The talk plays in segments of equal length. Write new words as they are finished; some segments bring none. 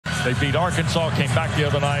They beat Arkansas, came back the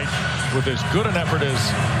other night with as good an effort as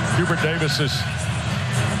Hubert Davis's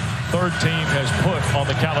third team has put on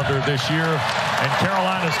the calendar this year, and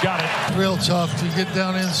Carolina's got it. Real tough to get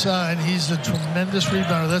down inside. He's a tremendous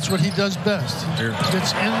rebounder. That's what he does best. He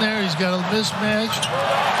gets in there, he's got a mismatch,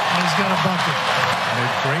 and he's got a bucket. A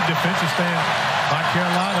great defensive stand by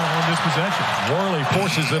Carolina on this possession. Worley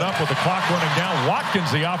forces it up with the clock running down.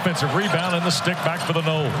 Watkins the offensive rebound and the stick back for the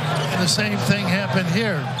Noles. And the same thing happened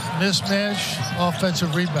here. Mismatch,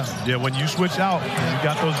 offensive rebound. Yeah, when you switch out, you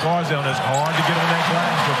got those guards down. It's hard to get on that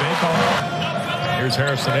glass for Bacot. Here's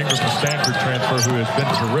Harrison Ingram, the Stanford transfer, who has been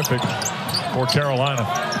terrific for Carolina.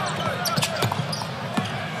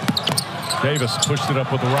 Davis pushed it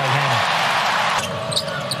up with the right hand.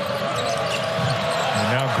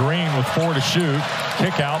 Green with 4 to shoot.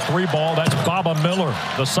 Kick out, 3 ball. That's Baba Miller,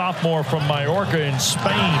 the sophomore from Mallorca in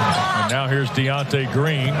Spain. And now here's Deontay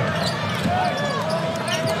Green.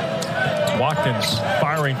 Watkins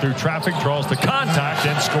firing through traffic, draws the contact,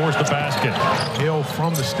 and scores the basket. Hail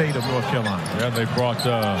from the state of North Carolina. Yeah, they brought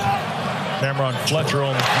Cameron Fletcher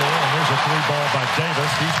on the floor, and there's a 3-ball by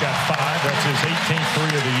Davis. He's got 5. That's his 18th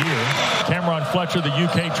 3 of the year. Cameron Fletcher, the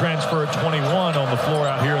UK transfer at 21, on the floor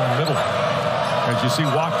out here in the middle. As you see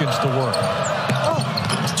Watkins to work.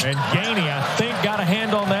 And Gainey, I think, got a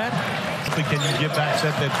hand on that. Can you get back,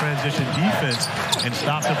 set that transition defense, and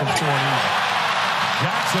stop them from scoring easy?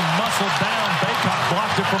 Jackson muscled down. Bacot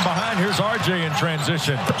blocked it from behind. Here's RJ in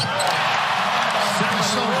transition. He's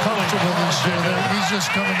so comfortable this year that he's just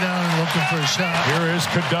coming down and looking for a shot. Here is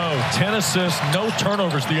Cadeau. 10 assists, no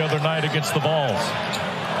turnovers the other night against the Vols.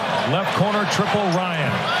 Left corner, triple Ryan.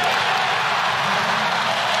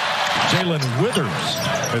 Jalen Withers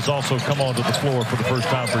has also come onto the floor for the first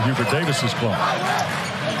time for Hubert Davis's club.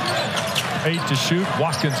 8 to shoot.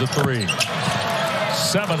 Watkins a 3.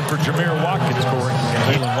 7 for Jameer Watkins scoring.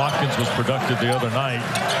 Jalen Watkins was productive the other night.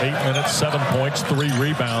 8 minutes, 7 points, 3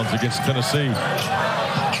 rebounds against Tennessee.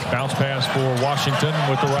 Bounce pass for Washington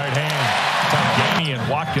with the right hand. Gainey and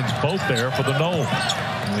Watkins both there for the Noles.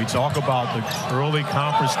 We talk about the early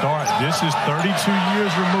conference start. This is 32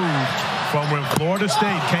 years removed from when Florida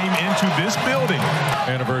State came into this building.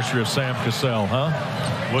 Anniversary of Sam Cassell, huh?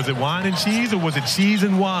 Was it wine and cheese or was it cheese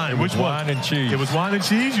and wine? Which wine and cheese? It was wine and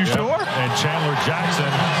cheese, you sure? And Chandler Jackson.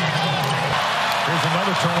 Here's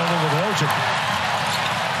another turnover with Wojcik.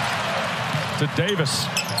 To Davis.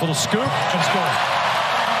 Little scoop and score.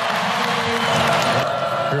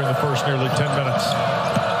 Here in the first nearly 10 minutes.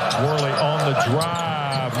 Worley on the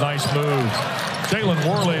drive. Nice move. Jalen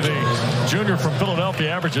Worley, the junior from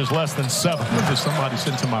Philadelphia, averages less than 7. There's somebody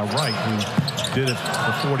sitting to my right who did it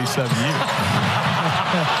for 47 years.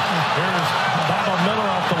 Here's Baba Miller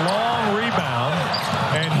off the long rebound,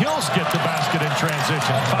 and he'll get the basket in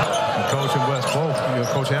transition. Coach and West both.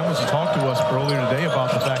 Coach Hamilton talked to us earlier today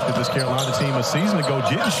about the fact that this Carolina team a season ago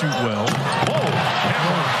didn't shoot well. Whoa,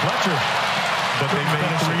 Cameron Fletcher. But they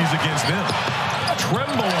made 3s against them.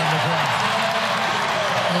 Trimble on the ground.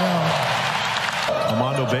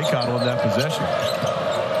 Armando Bacot on that possession.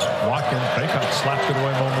 Watkins, Bacot slapped it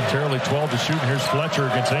away momentarily. 12 to shoot. Here's Fletcher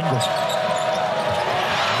against Ingram. Nice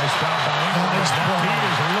job by Ingram. Nice now he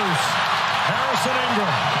is loose. Harrison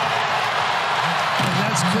Ingram. And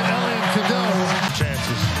that's Elliot Cadeau.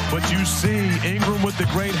 Chances. But you see Ingram with the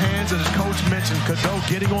great hands, and as Coach mentioned, Cadeau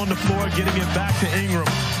getting on the floor, getting it back to Ingram.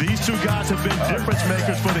 These two guys have been difference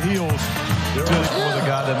makers for the Heels. For the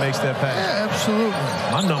guy that makes that pass. Yeah, absolutely.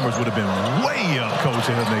 My numbers would have been way up, Coach,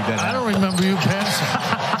 if I make that. I don't remember you passing.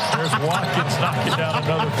 There's Watkins knocking down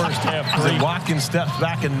another first half 3. Watkins steps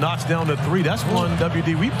back and knocks down the 3. That's one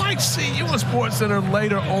WD we might see you in Sports Center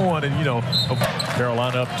later on. And,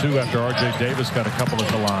 Carolina up 2 after R.J. Davis got a couple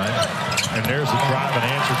at the line. And there's the drive and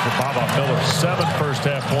answer for Baba Miller. 7 first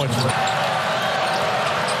half points.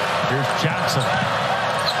 Here's Jackson.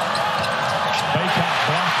 Bacot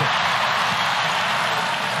blocked it.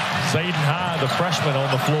 Zayden High, the freshman, on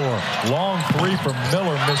the floor. Long 3 from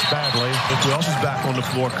Miller, missed badly. Who else is back on the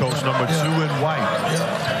floor, Coach? Number 2 in white.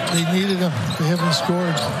 Yeah. They needed him. They haven't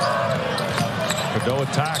scored. Cadeau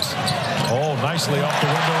attacks. Oh, nicely off the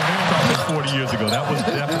window and in. That was 40 years ago. That was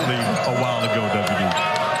definitely a while ago, WD.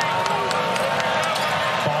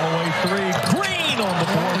 Fall-away 3. Green on the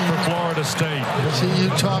board for Florida State. See, you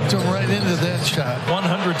talked him right into that shot.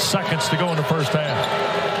 100 seconds to go in the first half.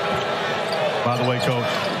 By the way, Coach,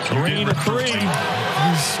 Green a 3.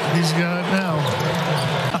 He's got it now.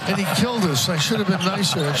 And he killed us. I should have been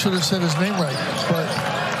nicer. I should have said his name right. But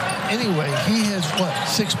anyway, he has,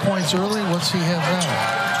 6 points early? What's he have now?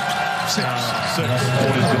 Six.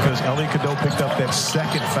 Because Ellie Cadeau picked up that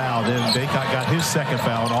second foul. Then Bacot got his second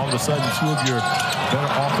foul, and all of a sudden, two of your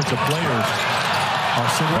better offensive players are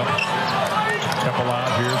sitting up. Couple out.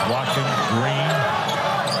 Here's Watkins, Green.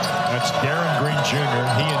 That's Darren Green Jr.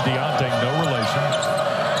 He and Deontay, no relation.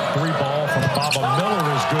 Three ball from Baba Miller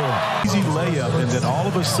is good. Easy layup, and then all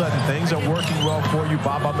of a sudden, things are working well for you.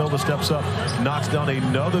 Baba Miller steps up, knocks down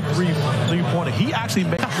another three-pointer. He actually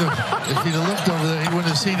made... If he'd have looked over there, he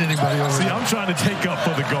wouldn't have seen anybody over there. See, I'm trying to take up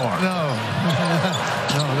for the guard. No.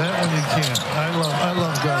 No, that one you can't. I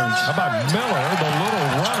love guards. How about Miller, the little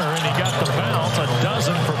runner, and he got the bounce. A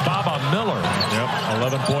dozen for Baba Miller. Yep,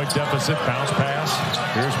 11-point deficit, bounce pass.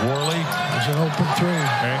 Here's Worley. There's an open three.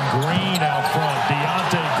 And Green out front.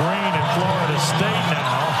 Deontay Green in Florida State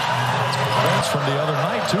now. That's from the other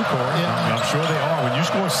night, too, Corey. Yeah. I'm sure they are. When you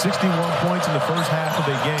score 61 points in the first half of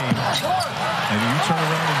a game, and you turn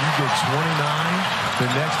around and you get 29 the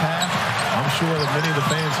next half, I'm sure that many of the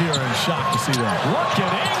fans here are in shock to see that. Look at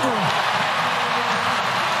Ingram.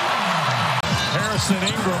 Harrison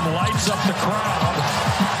Ingram lights up the crowd.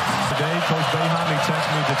 Today, Coach Bayhami texted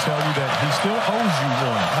me to tell you that he still owes you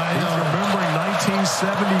one. He's remembering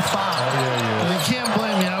 1975. They can't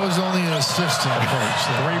blame me. I was only an assistant coach.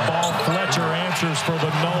 Three-ball Fletcher answers for the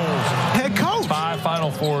Noles. Head coach. 5 Final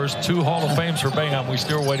Fours, 2 Hall of Fames for Bayham. We're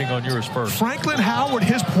still waiting on yours first. Franklin Howard,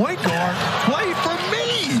 his point guard, played for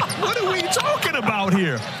me. What are we talking about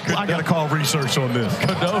here? I got to call research on this.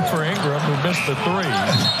 Cadeau for Ingram, who missed the three.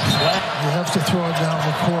 You have to throw it down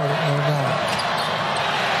the court or not.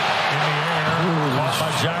 In the air, caught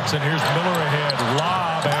by Jackson. Here's Miller ahead.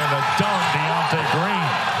 Lob and a dunk. Deontay Green.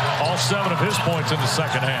 All 7 of his points in the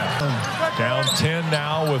second half. Down 10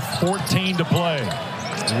 now with 14 to play.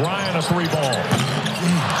 Ryan a 3-ball.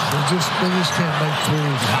 They just can't make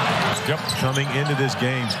threes. Yep. Coming into this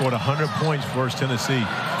game, scored 100 points versus Tennessee.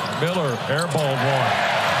 Miller airballed one.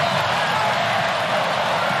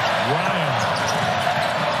 Ryan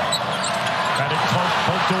had it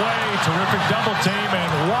poked away. Terrific double team,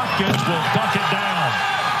 and Watkins will dunk it down.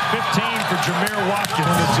 15 for Jameer Watkins.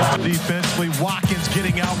 The job defensively, Watkins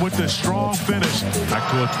getting out with the strong finish. Back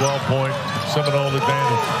to a 12-point Seminole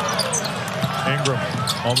advantage. Ingram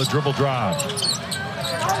on the dribble drive.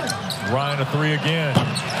 Ryan a 3 again.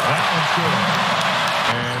 That one's good.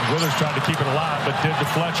 And Withers tried to keep it alive, but did to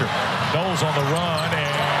Fletcher. Noles on the run,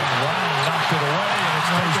 and Ryan knocked it away, and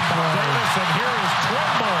it's taken by Davis. And here is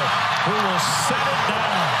Trimble, who will set it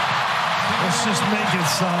down. Let's just make it,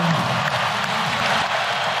 son.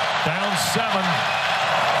 Down 7.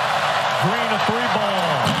 Green a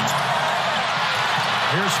 3-ball.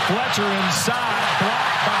 Here's Fletcher inside,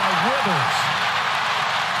 blocked by Withers.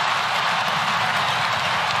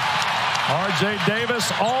 R.J. Davis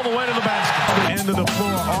all the way to the basket. End of the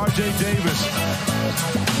floor, R.J. Davis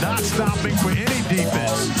not stopping for any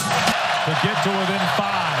defense. To get to within 5.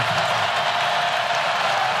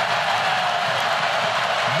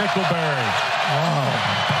 Nickelberry. Wow.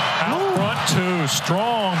 Out front 2.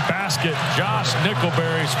 Strong basket. Josh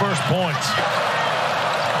Nickelberry's first points.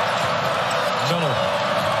 Miller.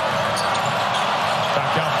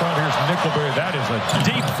 Back out front. Here's Nickelberry. That is a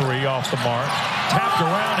deep 3 off the mark. Tapped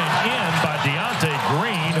around and in by Deontay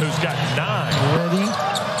Green, who's got 9. Ready,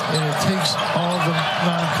 and it takes all the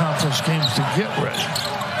non-conference games to get ready.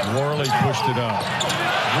 Worley pushed it up.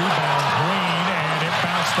 Rebound Green, and it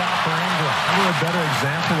bounced out for Ingram. A better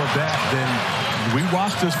example of that than we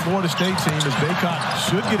watched this Florida State team as Bacot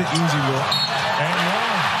should get an easy look. And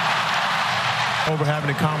one. Over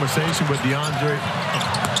having a conversation with Deontay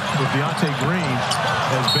Green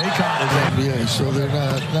as Bacot is NBA, so they're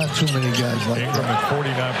not too many guys like Ingram that. at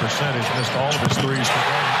 49%. He's missed all of his threes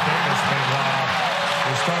today. Davis,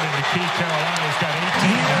 meanwhile, is starting to keep Carolina. He's got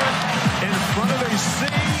 18 now. in front of a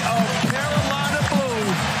sea of Carolina blue.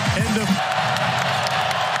 And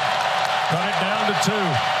cut it down to 2.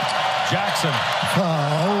 Jackson.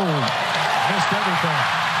 Missed everything.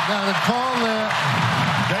 Now the call there.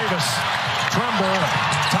 Davis. Trimble.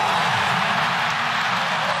 Top.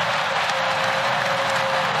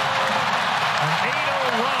 An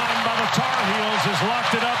 8-0 run by the Tar Heels has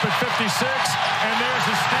locked it up at 56. And there's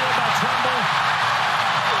a steal by Trimble.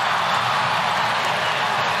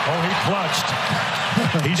 Oh, he clutched.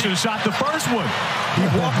 he should have shot the first one. He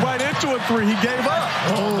walked right into a 3. He gave up.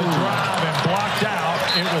 On the drive and blocked out.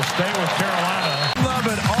 It will stay with Carolina. Love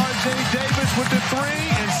it. R.J. Davis with the 3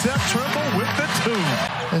 and Seth Trimble with the 2.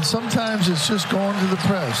 And sometimes it's just going to the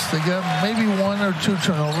press. They got maybe 1 or 2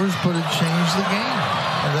 turnovers, but it changed the game.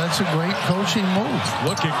 And that's a great coaching move.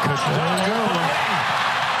 Look at Cadeau. There you go.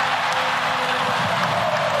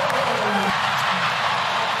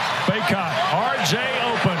 Bacot. R.J.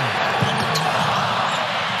 open.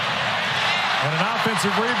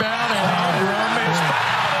 offensive rebound, and Ingram is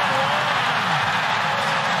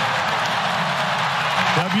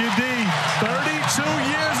WD, 32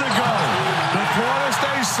 years ago, the Florida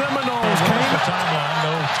State Seminoles came. The timeline,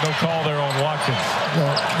 no call there on Watkins. No,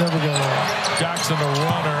 never got it. Jackson, the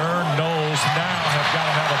runner. Noles now have got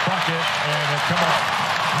to have a bucket, and have come up.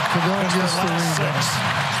 Cadeau gets the rebound.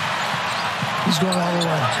 He's going all the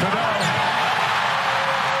way. Cadeau.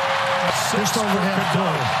 Just over half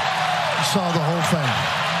court. You saw the whole thing.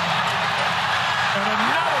 And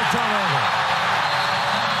another turnover.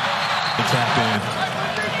 The tap in.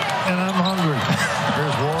 And I'm hungry.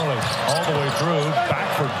 Here's Worley all the way through. Back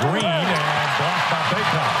for Green and blocked by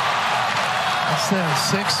Bacot. What's that,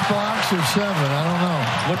 6 blocks or 7? I don't know.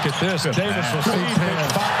 Look at this. Davis received it.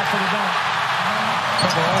 5 for the dunk.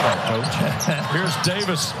 Cover all that, coach. Here's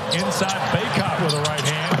Davis inside Bacot with a right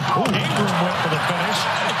hand. Ingram went for the finish.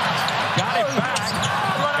 Got it back.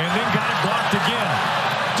 And then got it blocked again.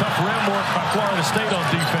 Tough rim work by Florida State on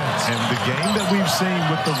defense. And the game that we've seen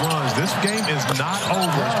with the runs, this game is not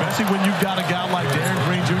over, especially when you've got a guy like Darren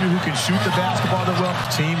Green Jr. who can shoot the basketball that well.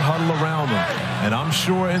 Team huddle around him. And I'm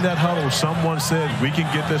sure in that huddle, someone said, we can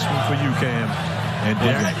get this one for you, Cam. And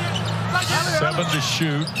Darren. 7 to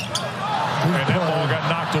shoot. And that ball got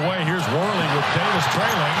knocked away. Here's Worley with Davis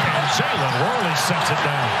trailing. And Jalen Worley sets it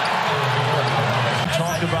down.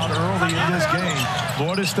 Talked about early in this game,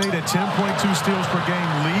 Florida State at 10.2 steals per game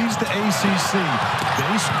leads the ACC.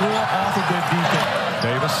 They score off of their defense.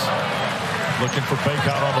 Davis looking for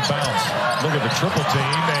Bacot on the bounce. Look at the triple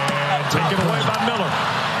team and taken away by Miller.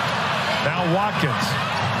 Now Watkins.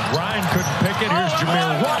 Ryan couldn't pick it. Here's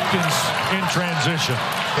Jameer Watkins in transition.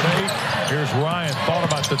 Here's Ryan. Thought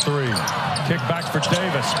about the 3. Kick back for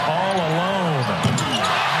Davis. All alone.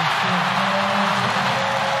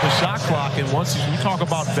 The shot clock, and once we talk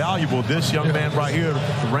about valuable, this young man right here,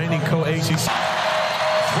 the reigning co-ACC. 12 and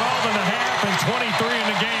a half and 23 in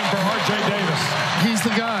the game for R.J. Davis. He's the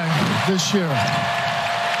guy this year.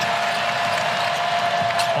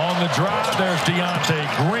 On the drive, there's Deontay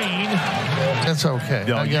Green. That's okay.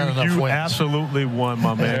 Yo, I got enough you wins. absolutely won,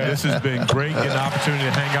 my man. This has been great, getting an opportunity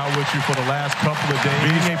to hang out with you for the last couple of days.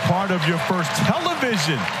 Being a part of your first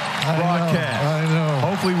television broadcast. I know.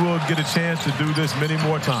 Hopefully we'll get a chance to do this many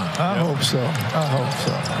more times. I hope so. I hope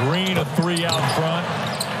so. Green, a 3 out front.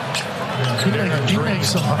 He makes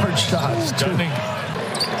some hard shots, too.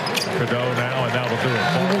 Cadeau now, and that'll do it.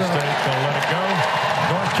 Florida State gonna let it go.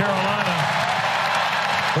 North Carolina,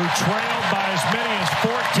 who trailed by as many as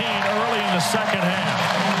 14 early in the second half,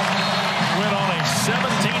 went on a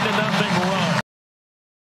 17-0 run.